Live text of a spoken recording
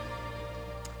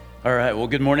All right, well,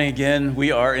 good morning again.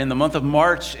 We are in the month of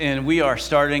March, and we are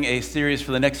starting a series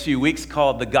for the next few weeks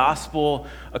called The Gospel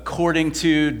According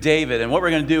to David. And what we're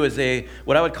going to do is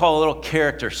what I would call a little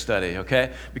character study,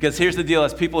 okay? Because here's the deal,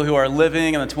 as people who are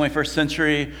living in the 21st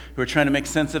century, who are trying to make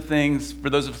sense of things, for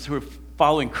those of us who are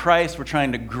following Christ, we're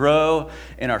trying to grow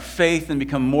in our faith and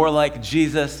become more like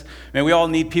Jesus. Man, we all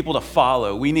need people to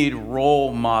follow. We need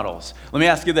role models. Let me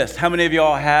ask you this. How many of you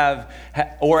all have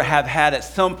had at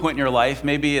some point in your life,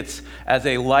 maybe it's as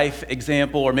a life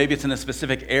example, or maybe it's in a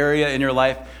specific area in your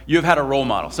life, you've had a role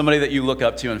model, somebody that you look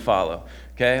up to and follow?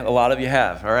 Okay, a lot of you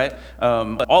have, all right?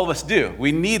 But all of us do.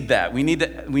 We need that. We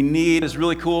need is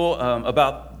really cool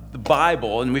about the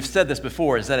Bible, and we've said this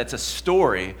before, is that it's a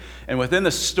story. And within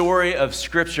the story of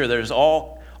Scripture, there's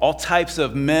all types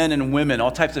of men and women,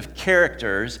 all types of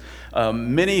characters,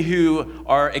 many who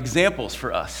are examples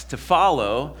for us to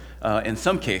follow in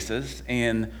some cases,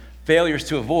 and failures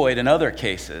to avoid in other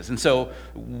cases. And so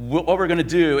what we're going to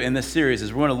do in this series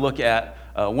is we're going to look at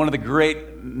one of the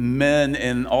great men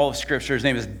in all of Scripture. His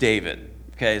name is David.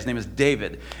 Okay, his name is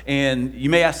David. And you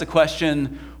may ask the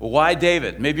question, why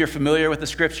David? Maybe you're familiar with the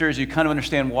Scriptures, you kind of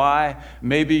understand why.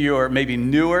 Maybe you're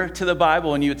newer to the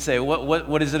Bible, and you would say,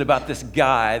 what is it about this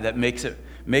guy that makes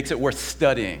it worth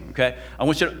studying? Okay, I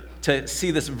want you to see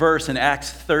this verse in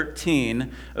Acts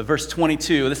 13, verse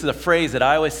 22. This is a phrase that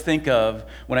I always think of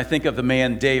when I think of the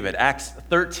man David. Acts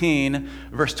 13,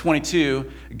 verse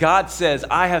 22, God says,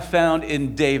 I have found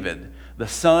in David, the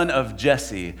son of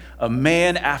Jesse, a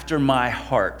man after my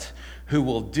heart, who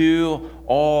will do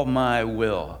all my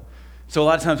will. So a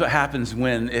lot of times what happens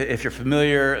if you're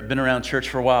familiar, been around church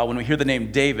for a while, when we hear the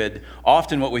name David,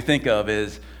 often what we think of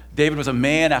is David was a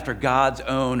man after God's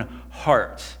own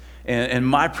heart. And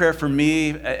my prayer for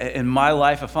me in my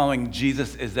life of following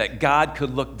Jesus is that God could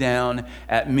look down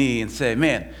at me and say,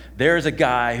 man, there's a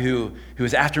guy who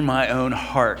is after my own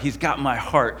heart. He's got my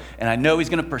heart, and I know he's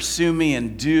going to pursue me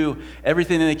and do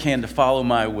everything that he can to follow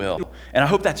my will. And I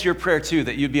hope that's your prayer too,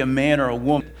 that you'd be a man or a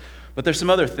woman. But there's some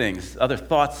other things, other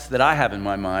thoughts that I have in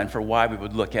my mind for why we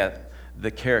would look at the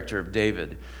character of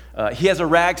David. He has a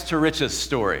rags to riches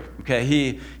story.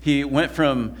 Okay, he went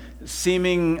from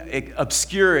seeming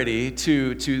obscurity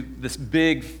to this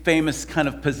big, famous kind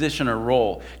of position or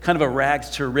role, kind of a rags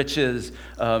to riches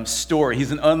story.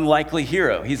 He's an unlikely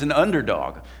hero. He's an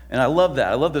underdog, and I love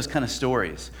that. I love those kind of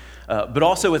stories. But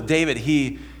also with David,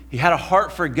 he had a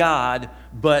heart for God,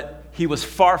 but he was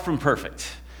far from perfect,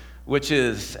 which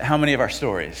is how many of our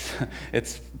stories?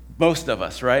 It's most of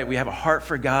us, right? We have a heart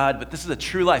for God, but this is a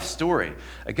true life story.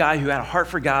 A guy who had a heart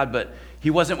for God, but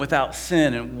he wasn't without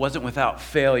sin and wasn't without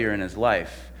failure in his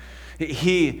life.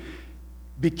 He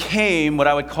became what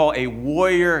I would call a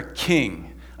warrior king.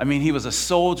 I mean, he was a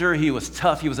soldier, he was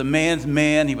tough, he was a man's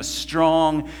man, he was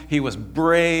strong, he was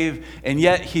brave, and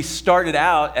yet he started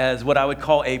out as what I would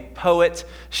call a poet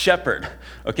shepherd.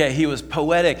 Okay, he was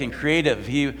poetic and creative.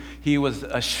 He was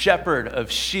a shepherd of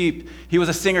sheep. He was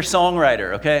a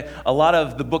singer-songwriter, okay? A lot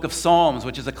of the book of Psalms,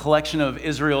 which is a collection of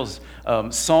Israel's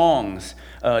songs,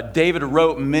 David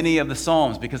wrote many of the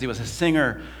Psalms because he was a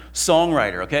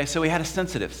singer-songwriter, okay? So he had a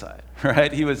sensitive side,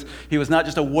 right? He was not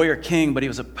just a warrior king, but he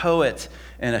was a poet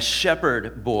and a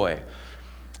shepherd boy.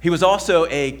 He was also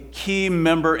a key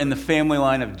member in the family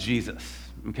line of Jesus,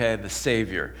 okay, the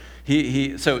Savior.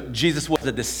 So Jesus was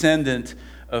a descendant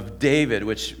of David,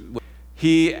 which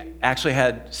he actually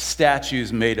had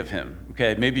statues made of him.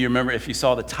 Okay, maybe you remember if you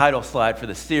saw the title slide for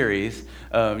the series,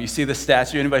 you see the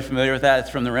statue. Anybody familiar with that? It's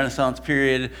from the Renaissance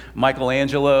period,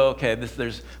 Michelangelo. Okay,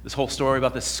 there's this whole story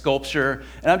about this sculpture.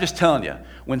 And I'm just telling you,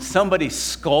 when somebody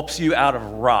sculpts you out of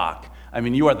rock, I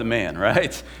mean, you are the man,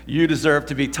 right? You deserve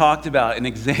to be talked about and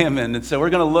examined. And so we're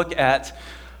going to look at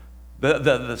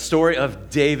the story of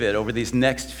David over these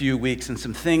next few weeks and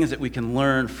some things that we can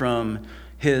learn from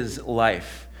his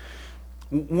life.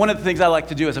 One of the things I like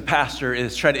to do as a pastor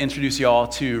is try to introduce you all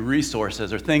to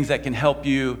resources or things that can help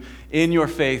you in your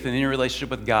faith and in your relationship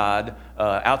with God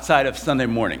outside of Sunday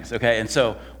mornings, okay? And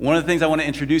so one of the things I want to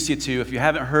introduce you to, if you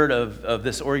haven't heard of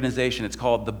this organization, it's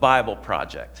called the Bible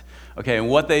Project, okay? And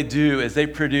what they do is they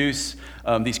produce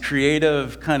these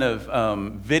creative kind of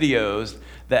videos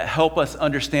that help us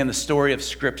understand the story of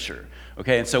Scripture.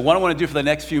 Okay, and so what I want to do for the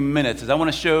next few minutes is I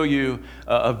want to show you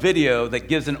a video that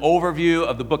gives an overview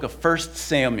of the book of 1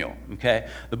 Samuel, okay?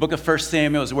 The book of 1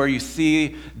 Samuel is where you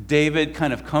see David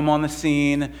kind of come on the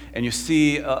scene, and you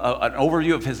see an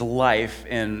overview of his life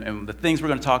and the things we're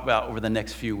going to talk about over the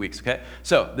next few weeks, okay?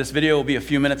 So this video will be a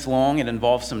few minutes long. It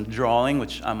involves some drawing,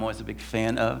 which I'm always a big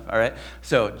fan of, all right?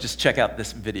 So just check out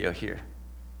this video here.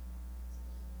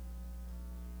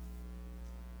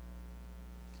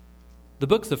 the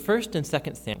books of 1st and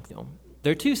 2nd Samuel.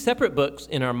 They're two separate books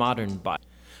in our modern Bible.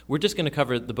 We're just going to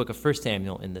cover the book of 1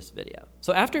 Samuel in this video.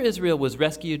 So after Israel was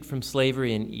rescued from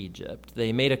slavery in Egypt,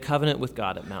 they made a covenant with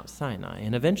God at Mount Sinai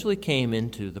and eventually came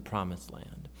into the Promised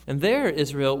Land. And there,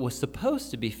 Israel was supposed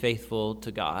to be faithful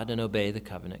to God and obey the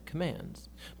covenant commands.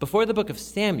 Before the book of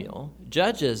Samuel,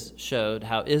 Judges showed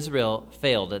how Israel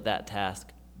failed at that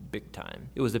task big time.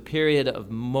 It was a period of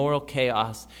moral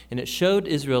chaos, and it showed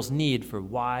Israel's need for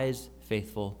wise,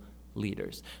 faithful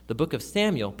leaders. The book of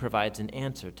Samuel provides an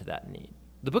answer to that need.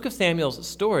 The book of Samuel's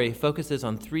story focuses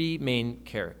on three main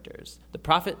characters: the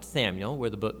prophet Samuel, where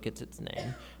the book gets its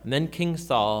name, and then King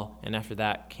Saul, and after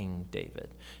that, King David.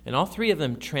 And all three of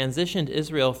them transitioned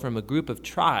Israel from a group of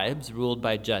tribes ruled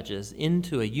by judges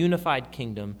into a unified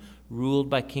kingdom ruled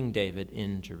by King David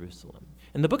in Jerusalem.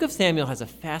 And the book of Samuel has a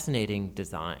fascinating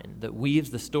design that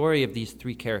weaves the story of these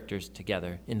three characters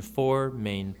together in four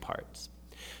main parts.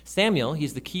 Samuel,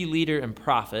 he's the key leader and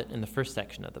prophet in the first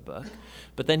section of the book,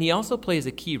 but then he also plays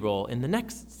a key role in the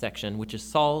next section, which is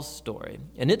Saul's story,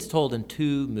 and it's told in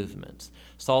two movements: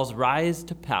 Saul's rise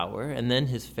to power and then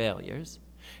his failures.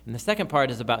 And the second part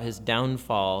is about his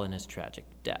downfall and his tragic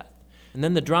death. And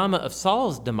then the drama of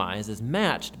Saul's demise is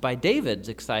matched by David's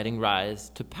exciting rise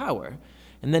to power.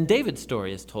 And then David's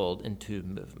story is told in two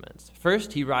movements.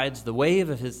 First, he rides the wave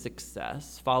of his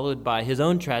success, followed by his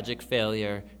own tragic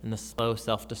failure and the slow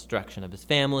self-destruction of his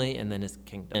family and then his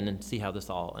kingdom, and see how this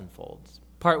all unfolds.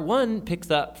 Part 1 picks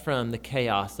up from the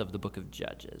chaos of the book of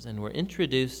Judges, and we're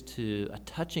introduced to a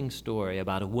touching story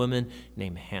about a woman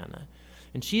named Hannah.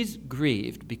 And she's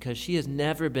grieved because she has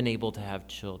never been able to have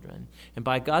children. And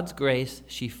by God's grace,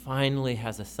 she finally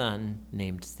has a son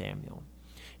named Samuel.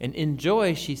 And in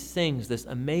joy, she sings this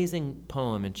amazing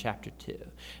poem in chapter 2.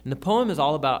 And the poem is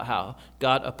all about how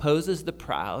God opposes the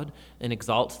proud and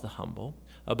exalts the humble,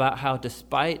 about how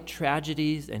despite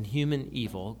tragedies and human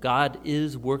evil, God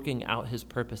is working out his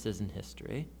purposes in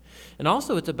history. And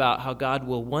also it's about how God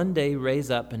will one day raise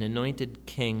up an anointed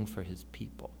king for his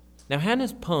people. Now,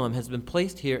 Hannah's poem has been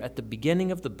placed here at the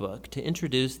beginning of the book to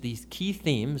introduce these key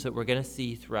themes that we're going to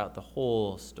see throughout the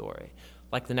whole story,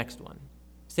 like the next one.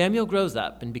 Samuel grows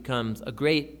up and becomes a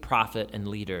great prophet and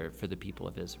leader for the people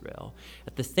of Israel,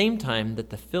 at the same time that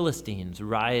the Philistines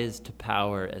rise to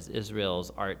power as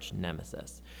Israel's arch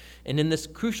nemesis. And in this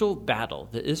crucial battle,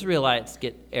 the Israelites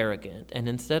get arrogant, and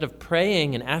instead of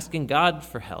praying and asking God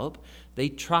for help, they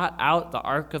trot out the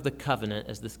Ark of the Covenant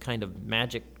as this kind of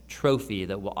magic trophy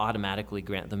that will automatically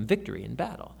grant them victory in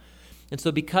battle. And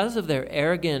so because of their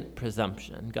arrogant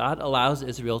presumption, God allows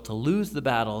Israel to lose the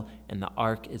battle, and the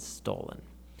Ark is stolen.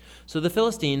 So the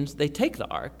Philistines, they take the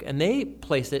ark and they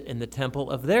place it in the temple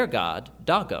of their god,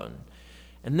 Dagon.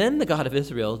 And then the God of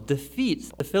Israel defeats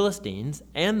the Philistines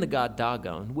and the god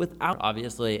Dagon without,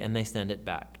 obviously, and they send it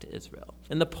back to Israel.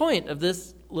 And the point of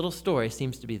this little story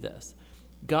seems to be this: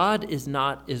 God is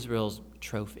not Israel's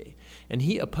trophy, and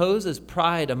he opposes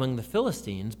pride among the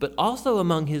Philistines, but also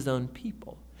among his own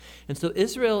people. And so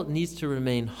Israel needs to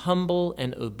remain humble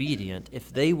and obedient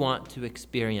if they want to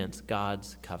experience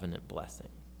God's covenant blessing,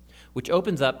 which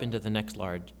opens up into the next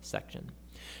large section.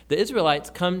 The Israelites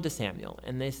come to Samuel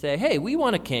and they say, "Hey, we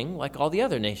want a king like all the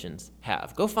other nations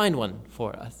have. Go find one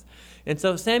for us." And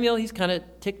so Samuel, he's kind of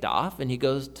ticked off and he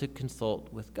goes to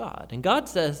consult with God. And God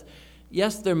says,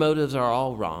 yes, their motives are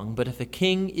all wrong, but if a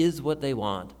king is what they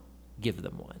want, give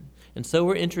them one. And so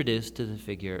we're introduced to the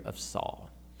figure of Saul.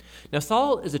 Now,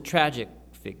 Saul is a tragic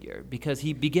figure because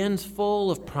he begins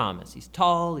full of promise. He's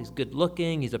tall, he's good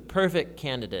looking, he's a perfect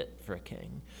candidate for a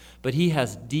king. But he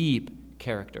has deep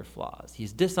character flaws.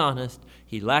 He's dishonest,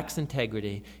 he lacks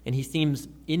integrity, and he seems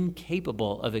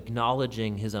incapable of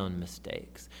acknowledging his own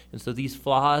mistakes. And so these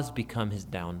flaws become his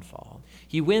downfall.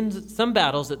 He wins some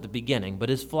battles at the beginning, but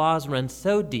his flaws run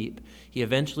so deep, he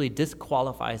eventually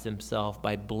disqualifies himself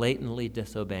by blatantly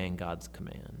disobeying God's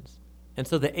commands. And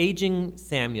so the aging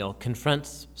Samuel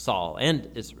confronts Saul and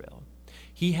Israel.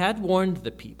 He had warned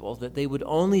the people that they would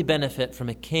only benefit from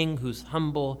a king who's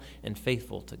humble and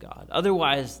faithful to God.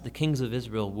 Otherwise, the kings of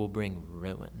Israel will bring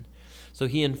ruin. So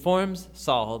he informs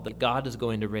Saul that God is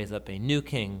going to raise up a new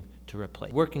king to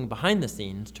replace, working behind the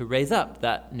scenes to raise up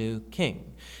that new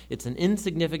king. It's an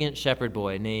insignificant shepherd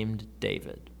boy named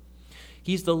David.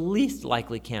 He's the least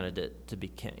likely candidate to be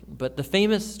king, but the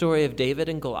famous story of David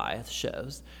and Goliath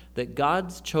shows that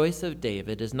God's choice of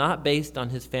David is not based on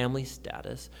his family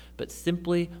status, but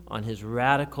simply on his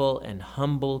radical and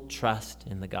humble trust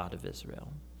in the God of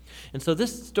Israel. And so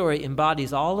this story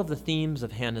embodies all of the themes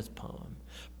of Hannah's poem.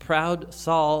 Proud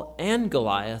Saul and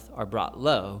Goliath are brought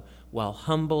low, while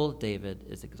humble David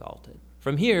is exalted.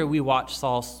 From here, we watch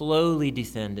Saul slowly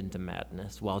descend into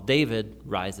madness while David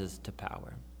rises to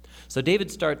power. So David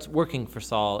starts working for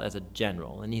Saul as a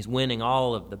general, and he's winning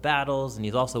all of the battles, and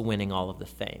he's also winning all of the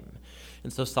fame.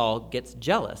 And so Saul gets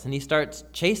jealous, and he starts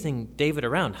chasing David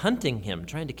around, hunting him,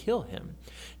 trying to kill him.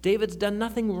 David's done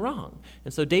nothing wrong.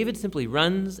 And so David simply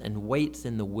runs and waits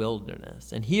in the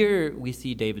wilderness. And here we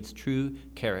see David's true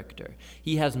character.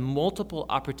 He has multiple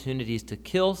opportunities to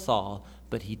kill Saul,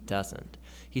 but he doesn't.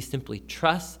 He simply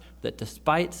trusts that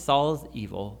despite Saul's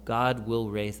evil, God will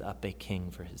raise up a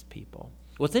king for his people.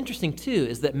 What's interesting, too,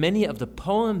 is that many of the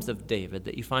poems of David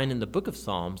that you find in the book of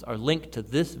Psalms are linked to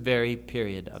this very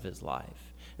period of his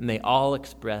life, and they all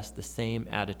express the same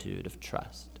attitude of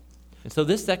trust. And so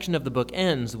this section of the book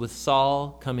ends with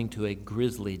Saul coming to a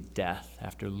grisly death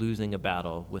after losing a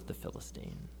battle with the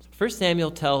Philistines. 1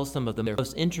 Samuel tells some of the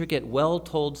most intricate,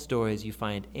 well-told stories you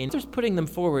find, and authors putting them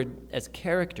forward as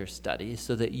character studies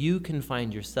so that you can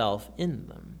find yourself in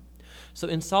them. So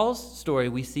in Saul's story,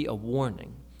 we see a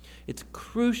warning. It's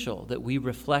crucial that we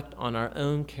reflect on our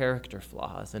own character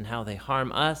flaws and how they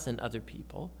harm us and other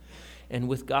people. And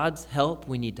with God's help,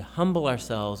 we need to humble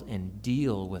ourselves and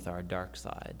deal with our dark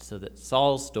side so that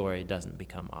Saul's story doesn't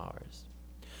become ours.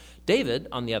 David,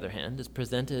 on the other hand, is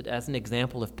presented as an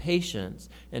example of patience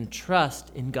and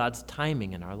trust in God's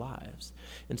timing in our lives.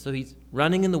 And so he's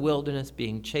running in the wilderness,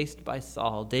 being chased by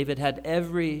Saul. David had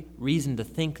every reason to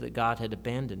think that God had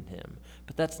abandoned him,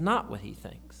 but that's not what he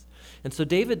thinks. And so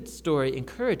David's story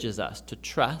encourages us to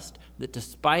trust that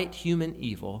despite human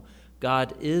evil,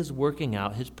 God is working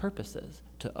out his purposes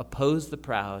to oppose the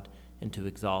proud and to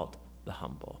exalt the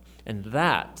humble. And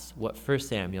that's what 1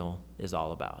 Samuel is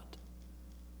all about.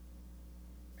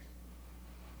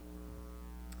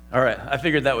 All right, I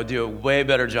figured that would do a way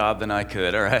better job than I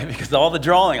could, all right? Because all the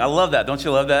drawing, I love that. Don't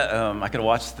you love that? I could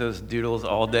watch those doodles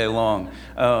all day long.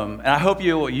 And I hope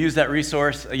you will use that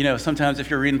resource. You know, sometimes if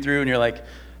you're reading through and you're like,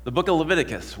 the book of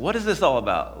Leviticus, what is this all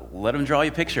about? Let them draw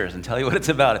you pictures and tell you what it's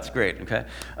about. It's great, okay?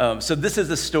 So this is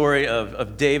the story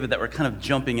of David that we're kind of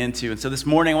jumping into. And so this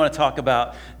morning I want to talk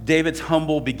about David's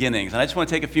humble beginnings. And I just want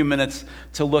to take a few minutes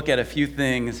to look at a few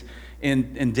things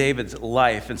in David's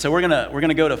life. And so we're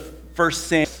gonna go to 1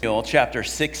 Samuel chapter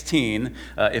 16.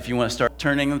 If you want to start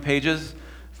turning the pages,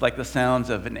 it's like the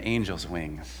sounds of an angel's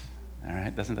wings. All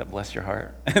right, doesn't that bless your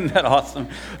heart? Isn't that awesome?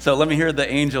 So let me hear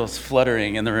the angels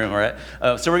fluttering in the room, all right?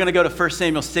 So we're going to go to 1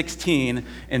 Samuel 16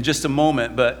 in just a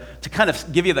moment, but to kind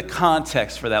of give you the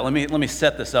context for that, let me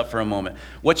set this up for a moment.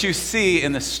 What you see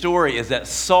in the story is that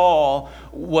Saul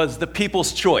was the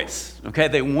people's choice, okay?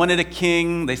 They wanted a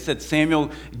king. They said, Samuel,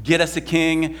 get us a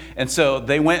king. And so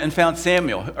they went and found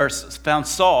found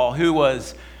Saul,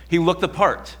 he looked the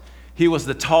part. He was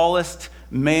the tallest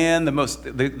man,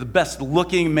 the best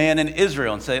looking man in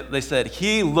Israel. And so they said,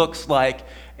 he looks like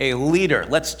a leader.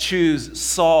 Let's choose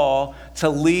Saul to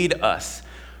lead us.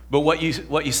 But what you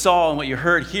saw and what you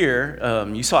heard here,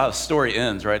 you saw how the story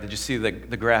ends, right? Did you see the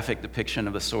graphic depiction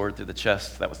of the sword through the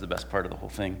chest? That was the best part of the whole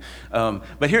thing.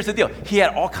 But here's the deal. He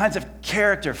had all kinds of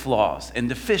character flaws and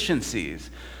deficiencies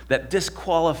that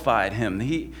disqualified him.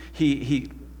 He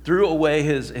threw away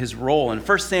his role. In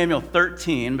 1 Samuel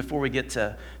 13, before we get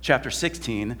to chapter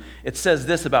 16, it says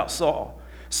this about Saul.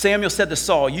 Samuel said to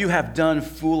Saul, you have done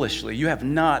foolishly. You have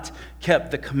not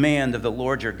kept the command of the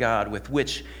Lord your God with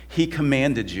which he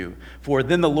commanded you. For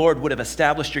then the Lord would have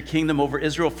established your kingdom over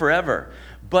Israel forever.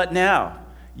 But now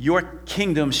your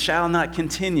kingdom shall not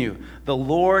continue. The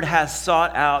Lord has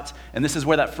sought out, and this is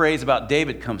where that phrase about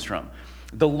David comes from.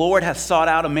 The Lord has sought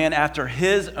out a man after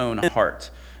his own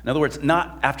heart. In other words,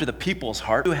 not after the people's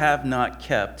heart. You have not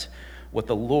kept what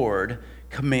the Lord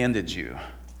commanded you.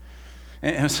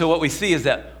 And so what we see is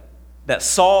that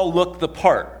Saul looked the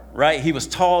part, right? He was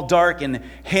tall, dark, and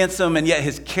handsome, and yet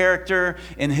his character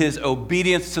and his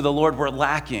obedience to the Lord were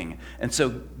lacking. And so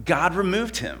God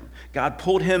removed him. God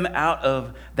pulled him out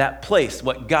of that place.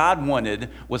 What God wanted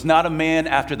was not a man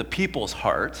after the people's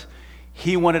heart.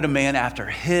 He wanted a man after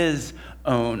his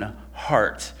own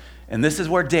heart. And this is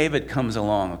where David comes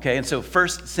along, okay? And so 1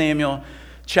 Samuel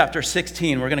chapter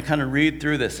 16, we're going to kind of read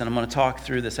through this, and I'm going to talk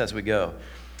through this as we go.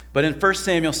 But in 1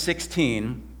 Samuel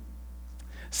 16,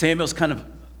 Samuel's kind of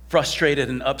frustrated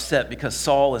and upset because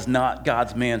Saul is not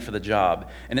God's man for the job.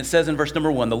 And it says in verse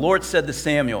number 1, the Lord said to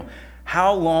Samuel,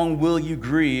 how long will you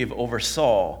grieve over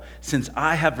Saul, since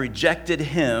I have rejected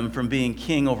him from being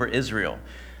king over Israel?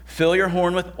 Fill your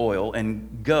horn with oil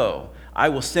and go. I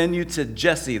will send you to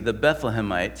Jesse the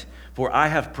Bethlehemite, for I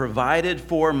have provided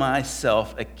for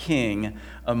myself a king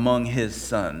among his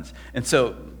sons. And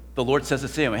so the Lord says to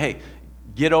Samuel, hey,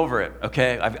 Get over it,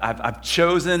 okay? I've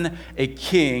chosen a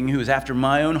king who is after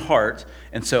my own heart,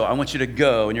 and so I want you to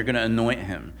go, and you're going to anoint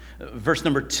him. Verse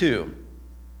number 2,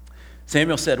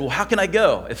 Samuel said, well, how can I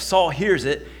go? If Saul hears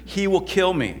it, he will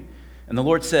kill me. And the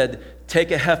Lord said,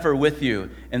 take a heifer with you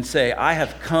and say, I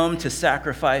have come to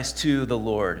sacrifice to the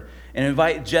Lord. And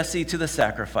invite Jesse to the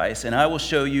sacrifice, and I will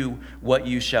show you what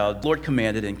you shall. The Lord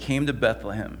commanded and came to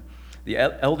Bethlehem. The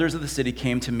elders of the city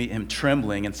came to meet him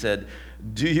trembling and said,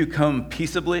 do you come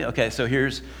peaceably? Okay, so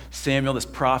here's Samuel, this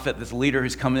prophet, this leader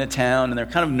who's coming to town, and they're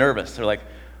kind of nervous. They're like,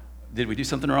 did we do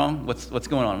something wrong? What's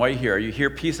going on? Why are you here? Are you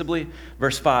here peaceably?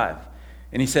 Verse 5,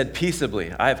 and he said,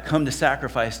 peaceably, I have come to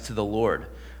sacrifice to the Lord.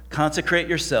 Consecrate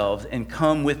yourselves and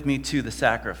come with me to the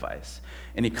sacrifice.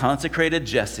 And he consecrated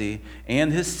Jesse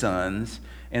and his sons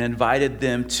and invited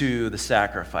them to the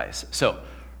sacrifice. So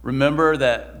remember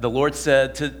that the Lord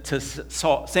said to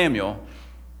Samuel,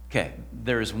 okay,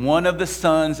 there's one of the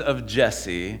sons of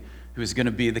Jesse who is going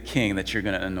to be the king that you're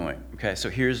going to anoint. Okay, so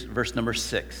here's verse number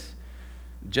 6.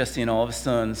 Jesse and all of his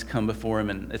sons come before him,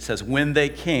 and it says, when they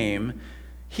came,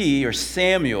 he, or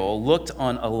Samuel, looked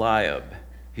on Eliab.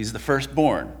 He's the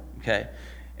firstborn, okay?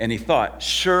 And he thought,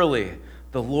 surely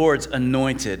the Lord's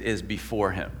anointed is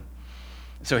before him.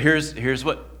 So here's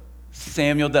what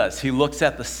Samuel does. He looks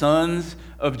at the sons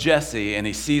of Jesse, and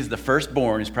he sees the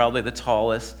firstborn. He's probably the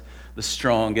tallest, the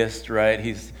strongest, right?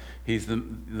 He's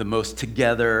the most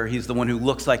together. He's the one who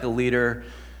looks like a leader.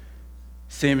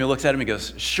 Samuel looks at him and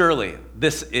goes, surely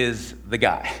this is the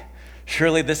guy.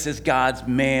 Surely this is God's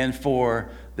man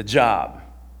for the job,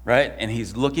 right? And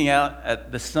he's looking out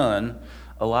at the son,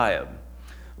 Eliab.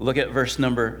 Look at verse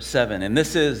number 7. And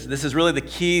this is really the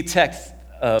key text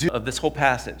of this whole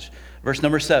passage. Verse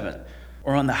number 7.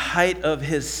 Or on the height of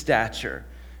his stature,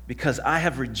 because I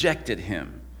have rejected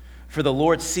him. For the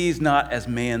Lord sees not as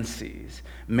man sees.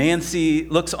 Man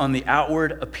looks on the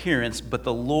outward appearance, but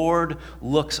the Lord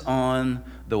looks on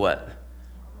the what?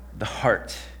 The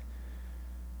heart.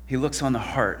 He looks on the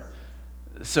heart.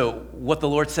 So what the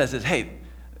Lord says is, hey,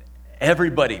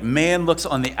 everybody, man looks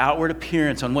on the outward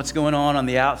appearance, on what's going on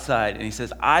the outside. And he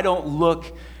says, I don't look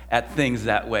at things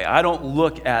that way. I don't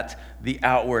look at the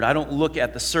outward. I don't look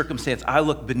at the circumstance. I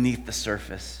look beneath the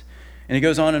surface. And he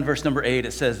goes on in verse number 8,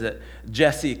 it says that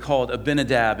Jesse called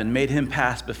Abinadab and made him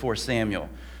pass before Samuel.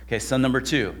 Okay, son number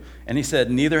 2. And he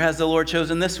said, neither has the Lord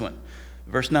chosen this one.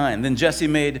 Verse 9, then Jesse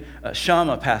made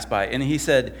Shammah pass by, and he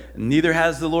said, neither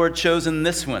has the Lord chosen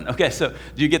this one. Okay, so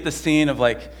do you get the scene of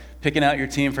like picking out your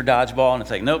team for dodgeball, and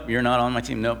it's like, nope, you're not on my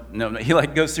team, nope. He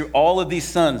like goes through all of these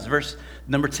sons. Verse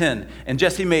number 10, and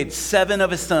Jesse made 7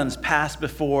 of his sons pass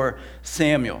before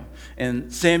Samuel.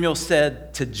 And Samuel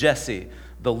said to Jesse,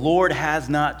 the Lord has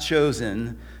not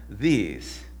chosen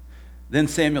these. Then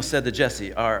Samuel said to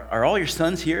Jesse, are all your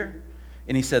sons here?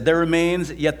 And he said, there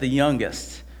remains yet the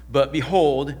youngest, but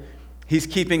behold, he's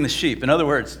keeping the sheep. In other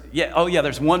words,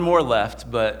 there's one more left,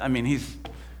 but I mean,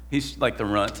 he's like the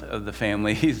runt of the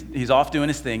family. He's off doing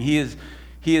his thing. He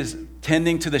is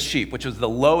tending to the sheep, which was the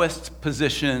lowest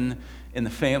position in the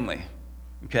family,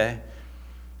 okay?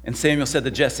 And Samuel said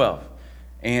to Jesse,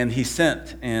 and he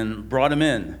sent and brought him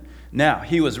in. Now,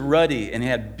 he was ruddy, and he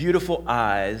had beautiful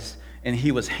eyes, and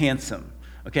he was handsome.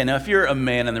 Okay, now if you're a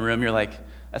man in the room, you're like,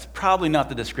 that's probably not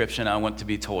the description I want to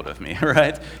be told of me,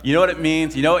 right? You know what it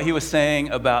means? You know what he was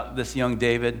saying about this young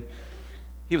David?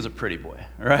 He was a pretty boy,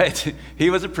 right? He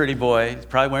was a pretty boy. He's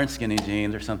probably wearing skinny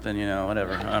jeans or something,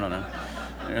 whatever. I don't know.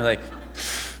 And you're like,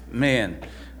 man,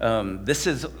 this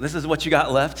is what you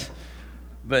got left?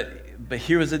 But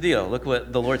here was the deal. Look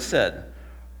what the Lord said.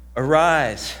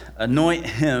 Arise, anoint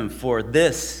him, for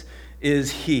this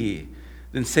is he.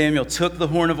 Then Samuel took the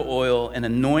horn of oil and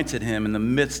anointed him in the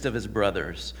midst of his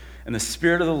brothers. And the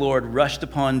Spirit of the Lord rushed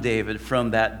upon David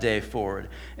from that day forward.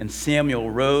 And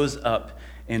Samuel rose up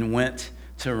and went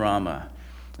to Ramah.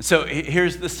 So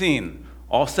here's the scene.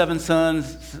 All 7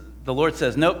 sons, the Lord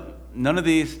says, nope, none of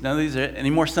these. Any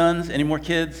more sons? Any more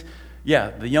kids?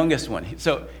 Yeah, the youngest one.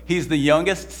 So he's the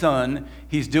youngest son.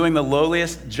 He's doing the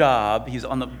lowliest job. He's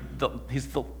on he's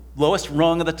the lowest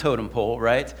rung of the totem pole,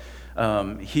 right?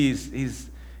 He's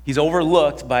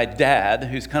overlooked by dad,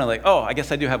 who's kind of like, oh, I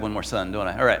guess I do have one more son, don't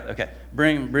I? All right, okay.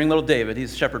 Bring little David.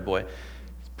 He's a shepherd boy.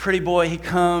 Pretty boy, he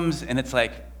comes, and it's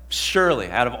like,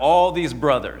 surely, out of all these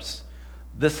brothers,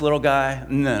 this little guy,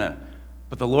 no.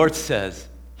 But the Lord says,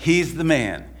 he's the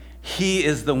man. He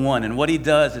is the one. And what he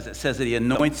does is it says that he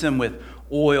anoints him with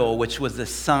oil, which was the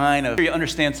sign of, you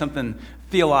understand something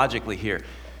theologically here.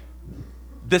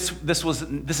 This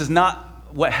is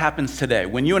not what happens today.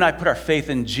 When you and I put our faith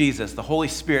in Jesus, the Holy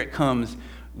Spirit comes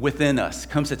within us,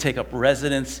 comes to take up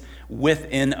residence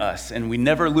within us, and we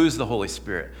never lose the Holy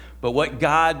Spirit. But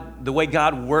the way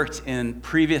God worked in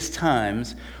previous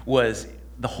times was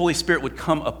the Holy Spirit would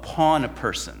come upon a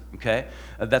person, okay?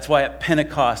 That's why at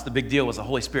Pentecost, the big deal was the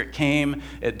Holy Spirit came,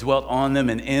 it dwelt on them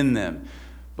and in them.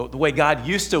 But the way God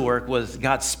used to work was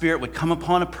God's Spirit would come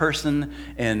upon a person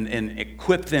and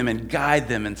equip them and guide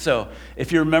them. And so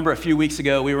if you remember a few weeks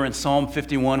ago, we were in Psalm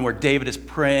 51 where David is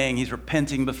praying, he's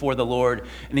repenting before the Lord,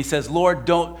 and he says, Lord,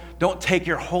 don't take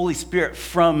your Holy Spirit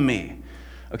from me.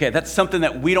 Okay, that's something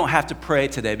that we don't have to pray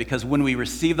today, because when we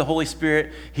receive the Holy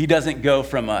Spirit, he doesn't go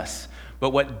from us.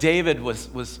 But what David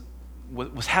was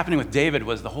happening with David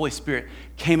was the Holy Spirit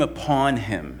came upon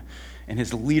him, and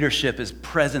his leadership, his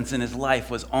presence in his life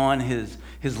was on his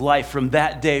life from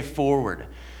that day forward.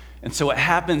 And so what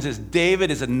happens is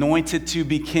David is anointed to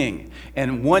be king,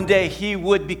 and one day he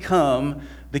would become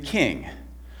the king.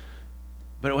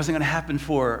 But it wasn't going to happen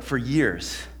for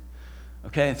years.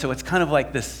 Okay, and so it's kind of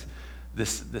like this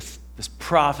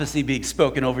prophecy being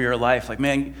spoken over your life, like,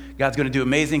 man, God's going to do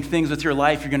amazing things with your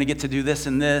life. You're going to get to do this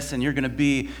and this, and you're going to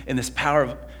be in this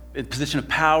position of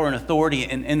power and authority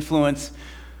and influence,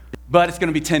 but it's going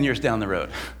to be 10 years down the road.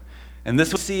 And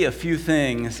this will see a few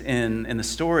things in the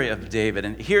story of David.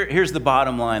 And here's the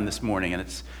bottom line this morning, and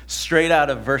it's straight out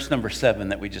of verse number 7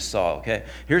 that we just saw, okay?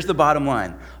 Here's the bottom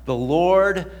line. The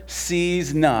Lord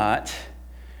sees not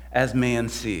as man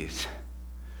sees.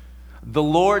 The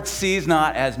Lord sees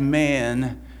not as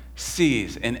man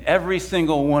sees. And every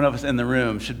single one of us in the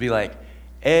room should be like,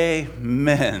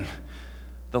 amen.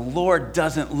 The Lord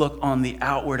doesn't look on the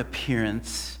outward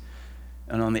appearance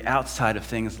and on the outside of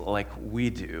things like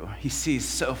we do. He sees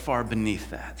so far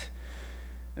beneath that.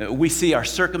 We see our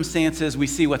circumstances, we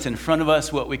see what's in front of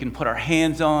us, what we can put our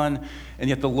hands on, and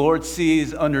yet the Lord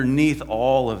sees underneath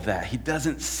all of that. He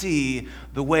doesn't see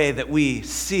the way that we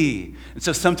see. And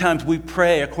so sometimes we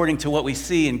pray according to what we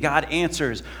see, and God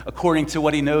answers according to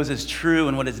what he knows is true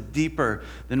and what is deeper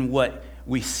than what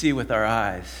we see with our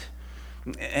eyes.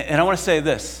 And I want to say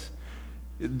this,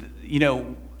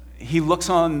 he looks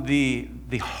on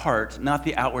the heart, not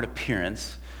the outward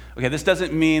appearance. Okay, this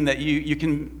doesn't mean that you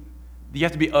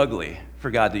have to be ugly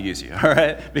for God to use you, all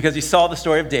right? Because you saw the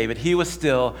story of David. He was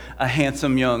still a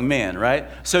handsome young man, right?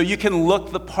 So you can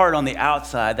look the part on the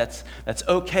outside. That's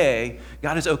okay.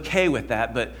 God is okay with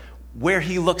that. But where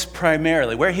he looks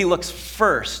primarily, where he looks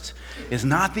first, is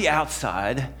not the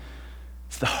outside.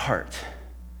 It's the heart.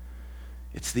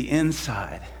 It's the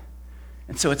inside.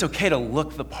 And so it's okay to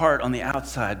look the part on the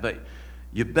outside, but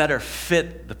you better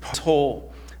fit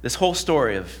this whole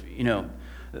story of,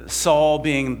 Saul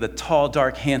being the tall,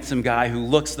 dark, handsome guy who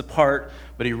looks the part,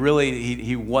 but he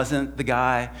wasn't the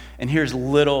guy. And here's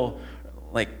little,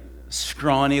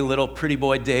 scrawny little pretty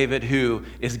boy David, who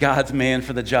is God's man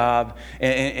for the job.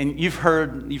 And you've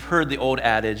heard the old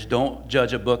adage, don't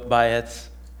judge a book by its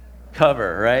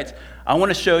cover, right? I want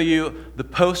to show you the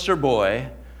poster boy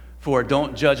for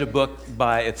don't judge a book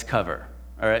by its cover.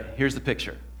 All right, here's the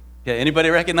picture. Okay, anybody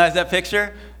recognize that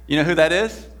picture? You know who that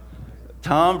is?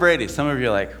 Tom Brady. Some of you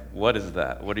are like, what is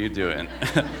that? What are you doing?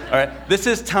 All right, this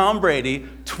is Tom Brady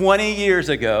 20 years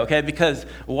ago, okay? Because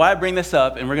why bring this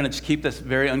up? And we're going to just keep this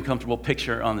very uncomfortable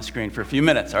picture on the screen for a few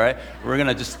minutes, all right? We're going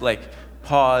to just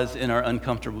pause in our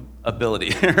uncomfortable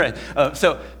ability, right?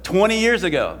 So 20 years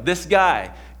ago, this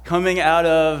guy coming out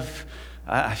of,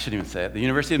 I shouldn't even say it, the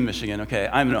University of Michigan, okay?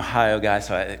 I'm an Ohio guy,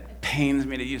 so it pains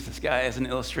me to use this guy as an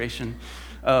illustration.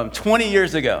 20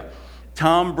 years ago,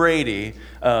 Tom Brady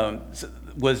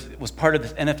was part of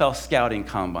this NFL scouting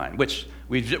combine, which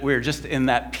we were just in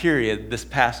that period this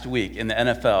past week in the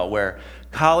NFL where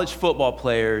college football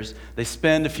players, they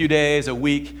spend a few days, a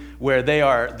week, where they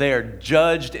are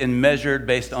judged and measured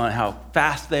based on how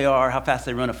fast they are, how fast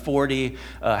they run a 40,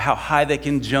 how high they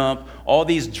can jump, all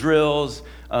these drills,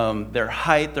 their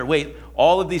height, their weight,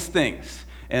 all of these things.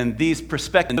 And these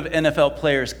prospective NFL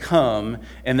players come,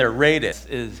 and their rated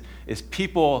is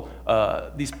people,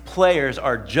 these players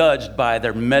are judged by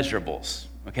their measurables,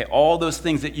 okay? All those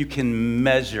things that you can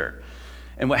measure.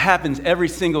 And what happens every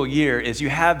single year is you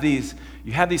have these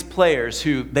players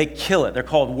who, they kill it. They're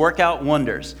called workout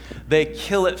wonders. They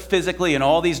kill it physically in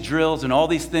all these drills and all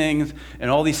these things, and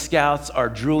all these scouts are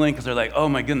drooling because they're like, oh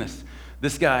my goodness,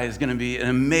 this guy is going to be an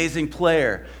amazing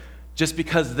player, just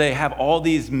because they have all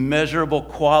these measurable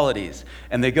qualities.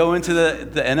 And they go into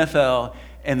the NFL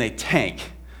and they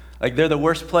tank. They're the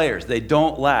worst players. They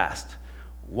don't last.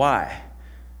 Why?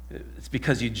 It's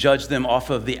because you judge them off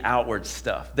of the outward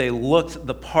stuff. They looked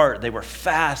the part. They were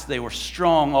fast. They were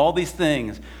strong, all these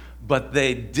things, but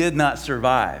they did not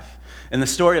survive. And the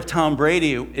story of Tom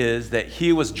Brady is that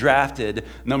he was drafted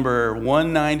number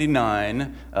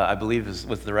 199, I believe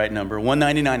was the right number,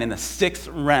 199 in the 6th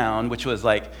round, which was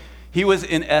like, he was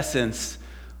in essence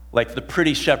like the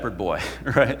pretty shepherd boy,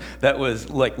 right? That was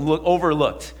like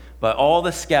overlooked by all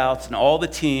the scouts and all the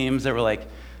teams that were like,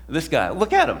 this guy,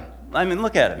 look at him. I mean,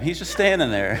 look at him. He's just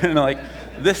standing there. And like,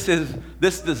 this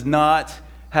does not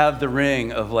have the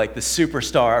ring of like the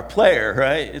superstar player,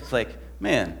 right? It's like,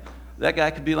 man, that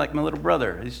guy could be like my little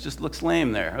brother. He just looks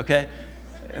lame there, okay?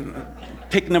 And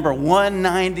pick number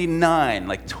 199,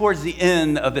 like towards the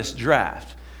end of this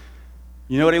draft.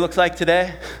 You know what he looks like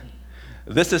today?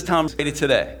 This is Tom Brady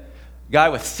today. Guy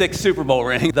with 6 Super Bowl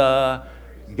rings. The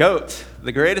GOAT,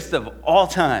 the greatest of all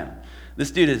time.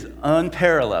 This dude is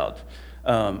unparalleled.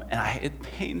 It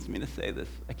pains me to say this.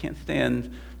 I can't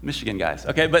stand Michigan guys,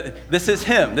 okay? But this is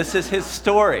him. This is his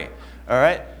story, all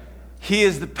right? He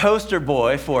is the poster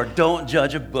boy for don't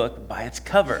judge a book by its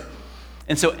cover.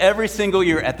 And so every single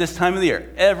year at this time of the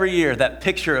year, every year that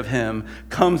picture of him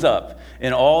comes up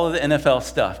in all of the NFL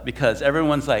stuff because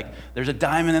everyone's like, there's a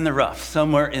diamond in the rough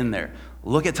somewhere in there.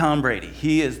 Look at Tom Brady.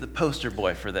 He is the poster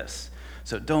boy for this.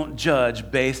 So don't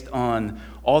judge based on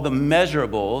all the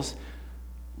measurables.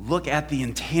 Look at the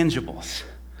intangibles.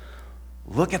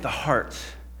 Look at the heart.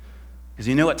 Because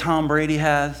you know what Tom Brady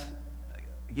has?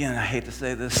 Again, I hate to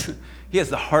say this. He has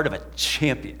the heart of a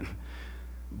champion.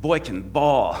 Boy can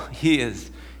ball. He's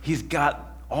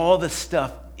got all the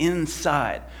stuff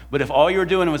inside. But if all you were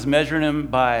doing was measuring him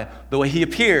by the way he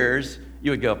appears,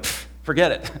 you would go,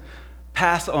 forget it.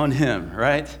 Pass on him,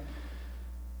 right?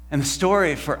 And the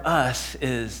story for us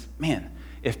is, man,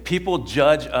 if people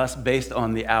judge us based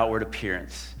on the outward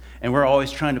appearance, and we're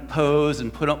always trying to pose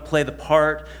and play the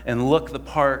part and look the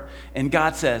part. And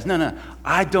God says, no,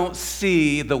 I don't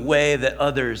see the way that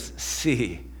others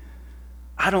see.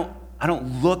 I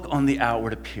don't look on the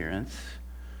outward appearance.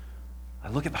 I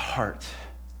look at the heart.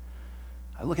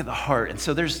 I look at the heart. And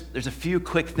so there's a few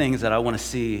quick things that I want to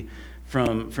see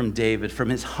from David, from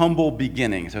his humble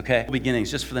beginnings, okay? Beginnings,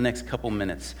 just for the next couple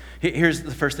minutes. Here's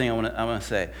the first thing I want to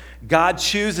say. God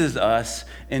chooses us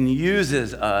and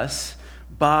uses us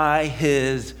by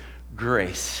his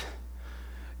grace.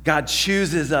 God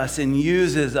chooses us and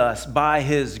uses us by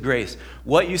his grace.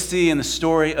 What you see in the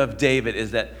story of David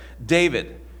is that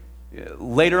David,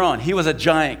 later on, he was a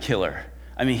giant killer.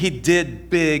 I mean, he did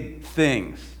big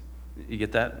things. You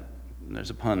get that? There's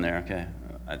a pun there, okay?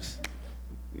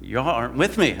 Y'all aren't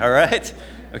with me, all right?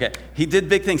 Okay, he did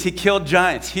big things. He killed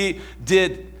giants. He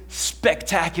did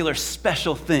spectacular,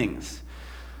 special things.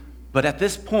 But at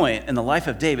this point in the life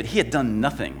of David, he had done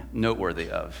nothing noteworthy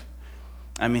of.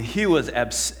 I mean, he was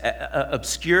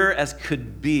obscure as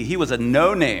could be. He was a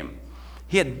no-name.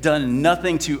 He had done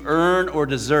nothing to earn or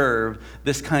deserve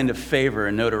this kind of favor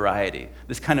and notoriety,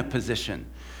 this kind of position.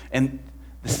 And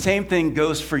the same thing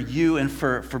goes for you and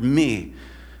for me,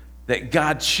 that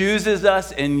God chooses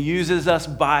us and uses us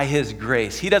by his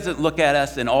grace. He doesn't look at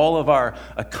us in all of our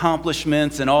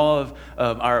accomplishments and all of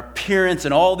our appearance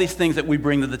and all these things that we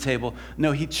bring to the table.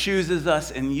 No, he chooses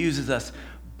us and uses us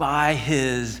by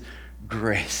his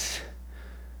grace.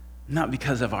 Not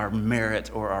because of our merit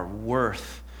or our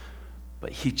worth,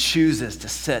 but he chooses to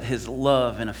set his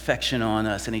love and affection on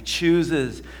us, and he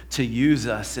chooses to use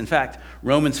us. In fact,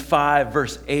 Romans 5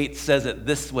 verse 8 says it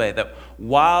this way, that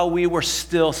while we were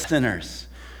still sinners,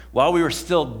 while we were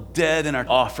still dead in our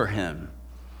offer him,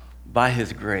 by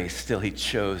his grace, still he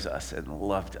chose us and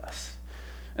loved us.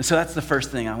 And so that's the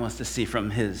first thing I want us to see from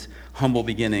his humble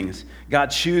beginnings. God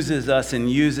chooses us and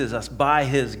uses us by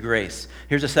his grace.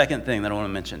 Here's a second thing that I want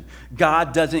to mention.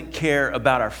 God doesn't care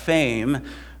about our fame,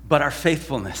 but our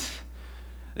faithfulness.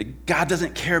 God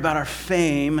doesn't care about our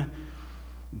fame,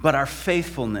 but our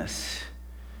faithfulness.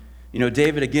 You know,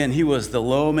 David, again, he was the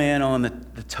low man on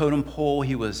the totem pole.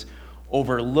 He was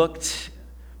overlooked,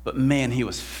 but man, he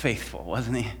was faithful,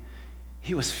 wasn't he?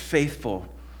 He was faithful.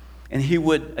 And he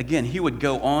would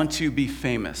go on to be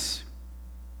famous.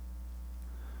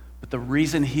 But the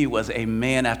reason he was a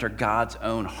man after God's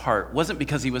own heart wasn't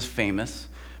because he was famous,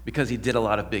 because he did a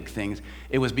lot of big things.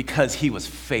 It was because he was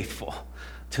faithful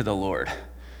to the Lord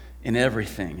in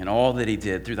everything and all that he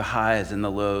did, through the highs and the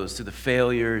lows, through the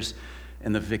failures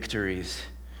and the victories.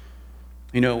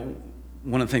 You know,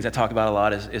 one of the things I talk about a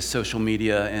lot is social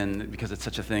media, and because it's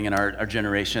such a thing in our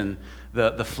generation,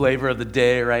 the flavor of the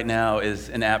day right now is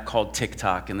an app called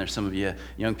TikTok, and there's some of you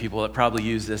young people that probably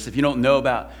use this. If you don't know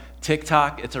about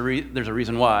TikTok, there's a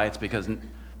reason why. It's because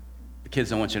kids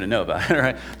don't want you to know about it,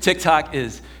 right? TikTok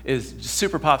is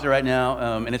super popular right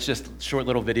now, and it's just short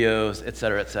little videos, et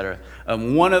cetera, et cetera.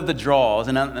 One of the draws,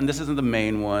 and this isn't the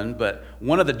main one, but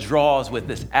one of the draws with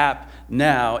this app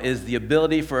now is the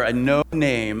ability for a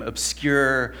no-name,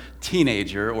 obscure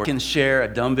teenager or can share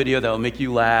a dumb video that will make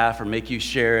you laugh or make you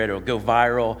share it or go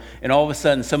viral, and all of a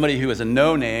sudden somebody who is a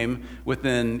no-name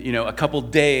within a couple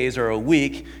days or a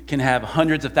week can have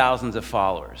hundreds of thousands of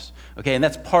followers. Okay, and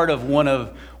that's part of one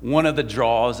of the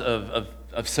draws of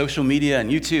social media and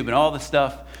YouTube and all the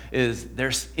stuff is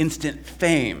there's instant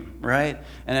fame, right?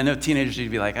 And I know teenagers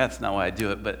should be like, that's not why I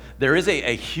do it, but there is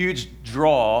a huge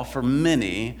draw for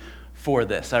many for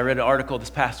this. I read an article this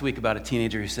past week about a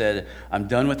teenager who said, I'm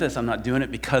done with this, I'm not doing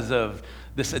it because of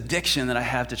this addiction that I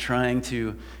have to trying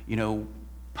to,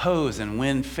 pose and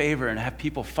win favor and have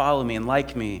people follow me and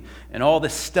like me and all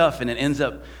this stuff, and it ends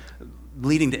up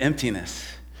leading to emptiness.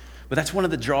 But that's one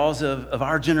of the draws of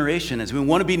our generation is we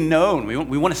want to be known.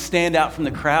 We want to stand out from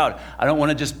the crowd. I don't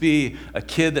want to just be a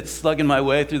kid that's slugging my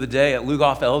way through the day at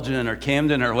Lugoff Elgin or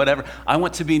Camden or whatever. I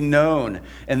want to be known.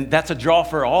 And that's a draw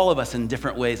for all of us in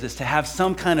different ways, is to have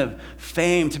some kind of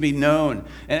fame, to be known.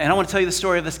 And I want to tell you the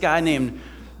story of this guy named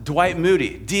Dwight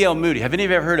Moody, D.L. Moody. Have any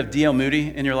of you ever heard of D.L.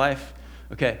 Moody in your life?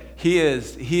 Okay, he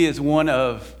is one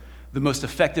of the most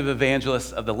effective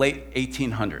evangelists of the late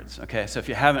 1800s, okay? So if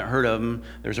you haven't heard of him,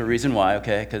 there's a reason why,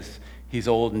 okay? Because he's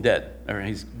old and dead, or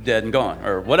he's dead and gone,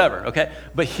 or whatever, okay?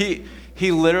 But he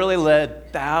literally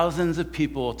led thousands of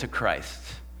people to Christ.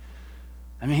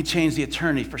 I mean, he changed the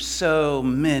eternity for so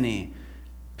many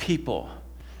people.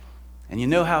 And you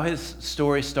know how his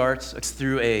story starts? It's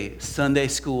through a Sunday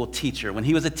school teacher. When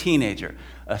he was a teenager,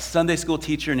 a Sunday school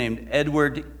teacher named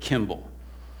Edward Kimball.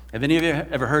 Have any of you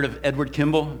ever heard of Edward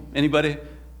Kimball? Anybody?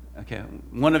 Okay,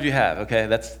 one of you have. Okay,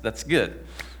 that's good.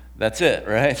 That's it,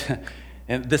 right?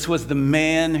 And this was the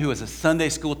man who was a Sunday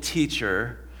school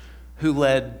teacher who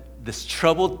led this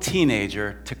troubled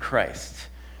teenager to Christ.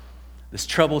 This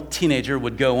troubled teenager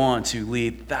would go on to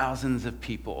lead thousands of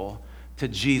people to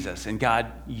Jesus, and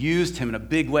God used him in a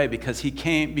big way because he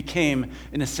became,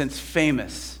 in a sense,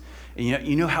 famous. And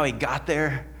you know how he got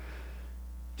there?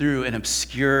 Through an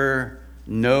obscure,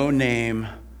 no-name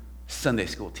Sunday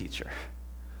school teacher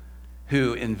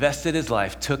who invested his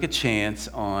life, took a chance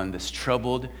on this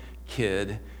troubled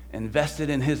kid,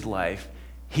 invested in his life.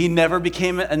 He never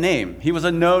became a name. He was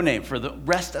a no-name for the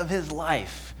rest of his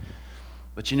life.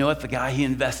 But you know what? The guy he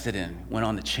invested in went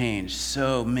on to change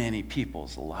so many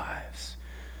people's lives.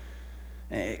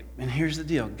 And here's the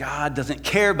deal. God doesn't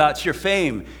care about your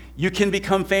fame. You can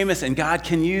become famous and God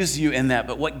can use you in that.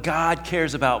 But what God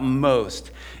cares about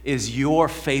most is your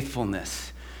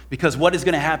faithfulness. Because what is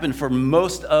going to happen for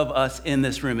most of us in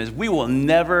this room is we will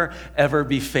never, ever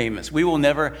be famous. We will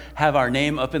never have our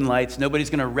name up in lights. Nobody's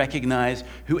going to recognize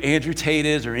who Andrew Tate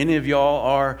is or any of y'all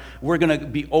are. We're going to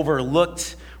be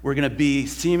overlooked. We're going to be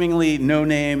seemingly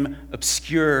no-name,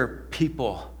 obscure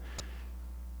people.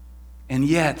 And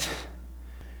yet,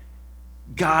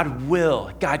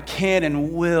 God can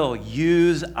and will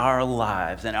use our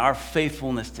lives and our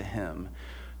faithfulness to Him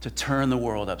to turn the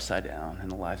world upside down in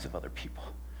the lives of other people.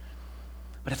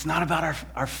 But it's not about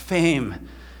our fame.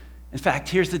 In fact,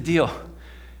 here's the deal.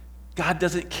 God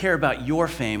doesn't care about your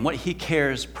fame. What He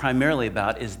cares primarily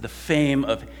about is the fame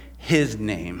of His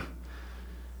name.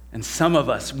 And some of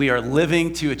us, we are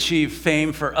living to achieve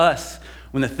fame for us,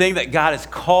 when the thing that God has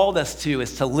called us to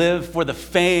is to live for the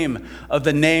fame of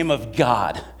the name of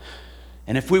God.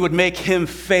 And if we would make Him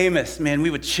famous, man, we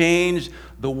would change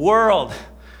the world.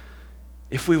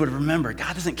 If we would remember,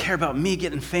 God doesn't care about me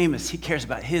getting famous. He cares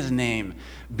about His name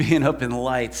being up in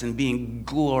lights and being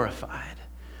glorified.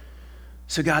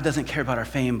 So God doesn't care about our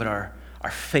fame, but our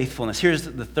faithfulness. Here's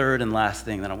the third and last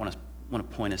thing that I want to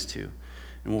point us to,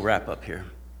 and we'll wrap up here.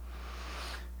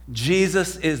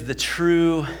 Jesus is the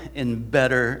true and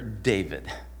better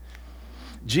David.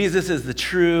 Jesus is the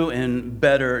true and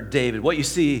better David. What you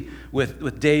see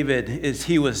with David is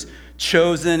he was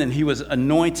chosen and he was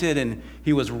anointed and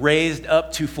he was raised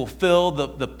up to fulfill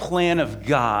the plan of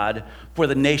God for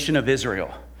the nation of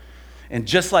Israel. And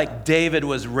just like David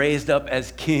was raised up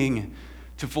as king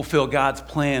to fulfill God's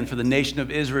plan for the nation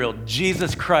of Israel,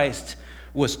 Jesus Christ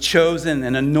was chosen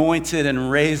and anointed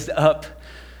and raised up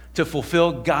to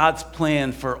fulfill God's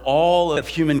plan for all of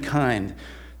humankind,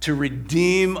 to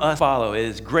redeem us. Follow. It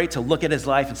is great to look at his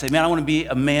life and say, man, I want to be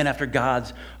a man after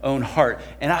God's own heart.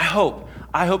 And I hope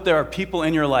there are people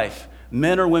in your life,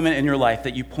 men or women in your life,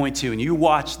 that you point to and you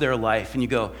watch their life and you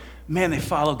go, man, they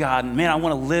follow God, and man, I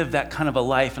want to live that kind of a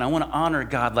life, and I want to honor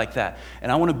God like that,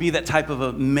 and I want to be that type of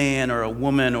a man or a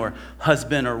woman or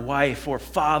husband or wife or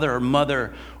father or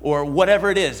mother or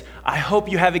whatever it is. I hope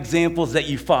you have examples that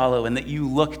you follow and that you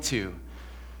look to.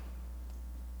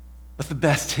 But the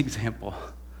best example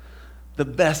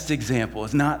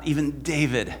is not even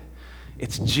David,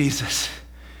 it's Jesus.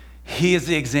 He is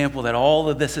the example that all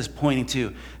of this is pointing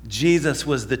to. Jesus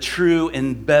was the true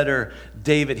and better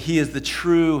David. He is the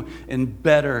true and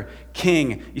better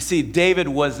king. You see, David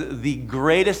was the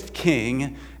greatest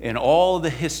king in all of the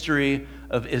history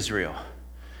of Israel.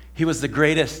 He was the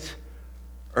greatest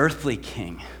earthly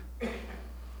king.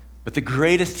 But the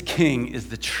greatest king is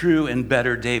the true and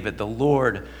better David, the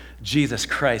Lord Jesus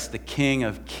Christ, the King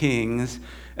of kings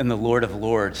and the Lord of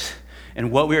lords. And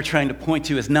what we are trying to point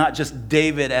to is not just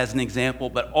David as an example,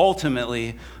 but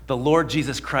ultimately the Lord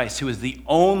Jesus Christ, who is the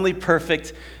only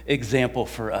perfect example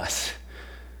for us.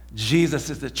 Jesus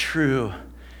is the true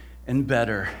and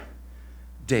better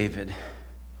David.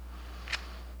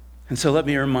 And so let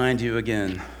me remind you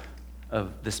again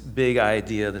of this big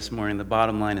idea this morning. The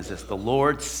bottom line is this: the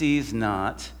Lord sees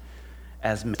not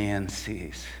as man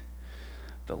sees.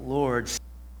 The Lord sees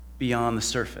beyond the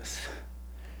surface.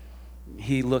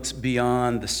 He looks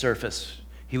beyond the surface.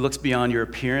 He looks beyond your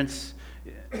appearance.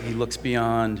 He looks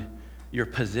beyond your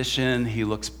position. He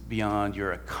looks beyond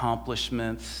your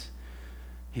accomplishments.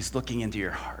 He's looking into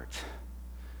your heart.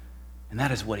 And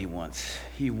that is what he wants.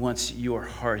 He wants your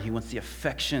heart. He wants the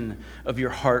affection of your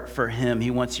heart for him.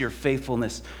 He wants your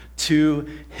faithfulness to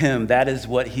him. That is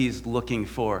what he's looking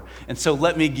for. And so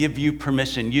let me give you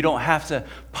permission. You don't have to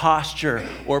posture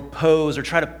or pose or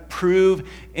try to prove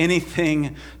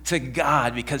anything to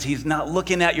God, because he's not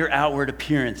looking at your outward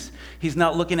appearance. He's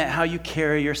not looking at how you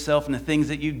carry yourself and the things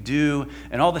that you do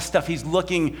and all the stuff. He's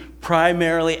looking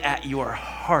primarily at your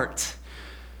heart.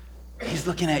 He's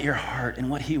looking at your heart, and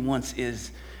what he wants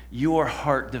is your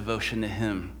heart devotion to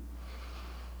him.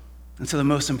 And so the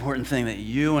most important thing that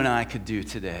you and I could do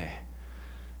today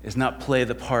is not play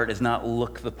the part, is not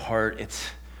look the part.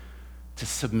 It's to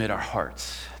submit our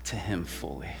hearts to him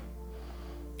fully.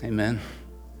 Amen.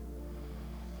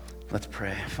 Let's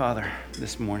pray. Father,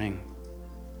 this morning,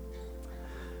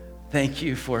 thank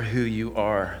you for who you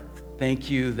are. Thank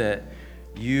you that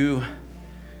you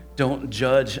don't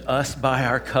judge us by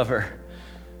our cover.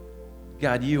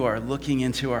 God, you are looking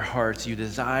into our hearts. You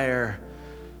desire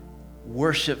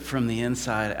worship from the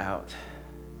inside out.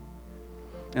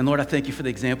 And Lord, I thank you for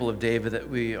the example of David that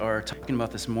we are talking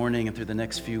about this morning and through the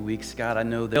next few weeks. God, I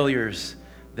know the failures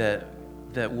that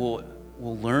we'll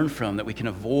learn from, that we can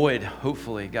avoid,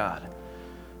 hopefully, God,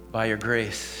 by your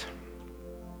grace.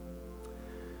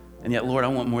 And yet, Lord, I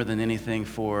want more than anything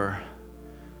for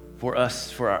us,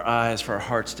 for our eyes, for our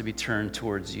hearts to be turned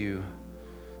towards you,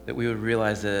 that we would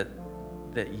realize that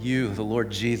you, the Lord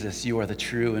Jesus, you are the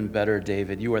true and better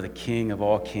David. You are the King of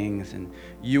all kings, and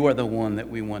you are the one that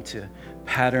we want to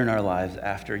pattern our lives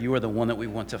after. You are the one that we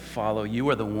want to follow. You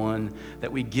are the one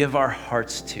that we give our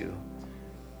hearts to.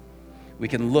 We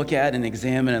can look at and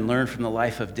examine and learn from the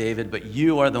life of David, but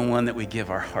you are the one that we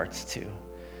give our hearts to.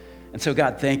 And so,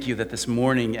 God, thank you that this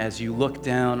morning, as you look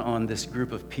down on this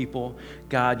group of people,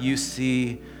 God, you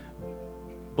see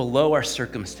below our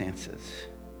circumstances.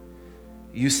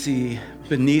 You see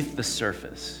beneath the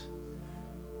surface.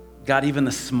 God, even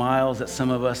the smiles that some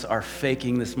of us are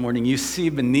faking this morning, you see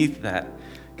beneath that.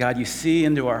 God, you see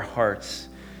into our hearts.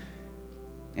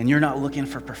 And you're not looking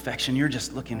for perfection. You're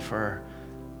just looking for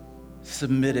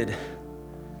submitted,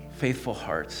 faithful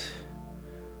hearts.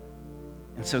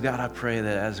 And so, God, I pray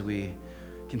that as we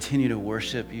continue to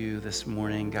worship you this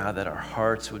morning, God, that our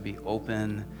hearts would be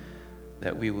open,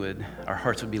 that our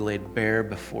hearts would be laid bare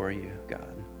before you, God.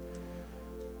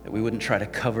 That we wouldn't try to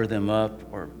cover them up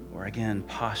or again,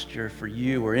 posture for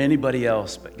you or anybody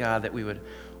else, but God, that we would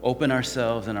open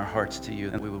ourselves and our hearts to you,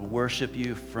 that we would worship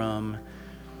you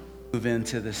move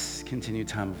into this continued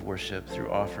time of worship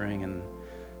through offering and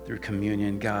through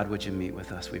communion. God, would you meet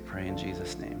with us, we pray in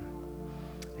Jesus' name.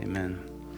 Amen.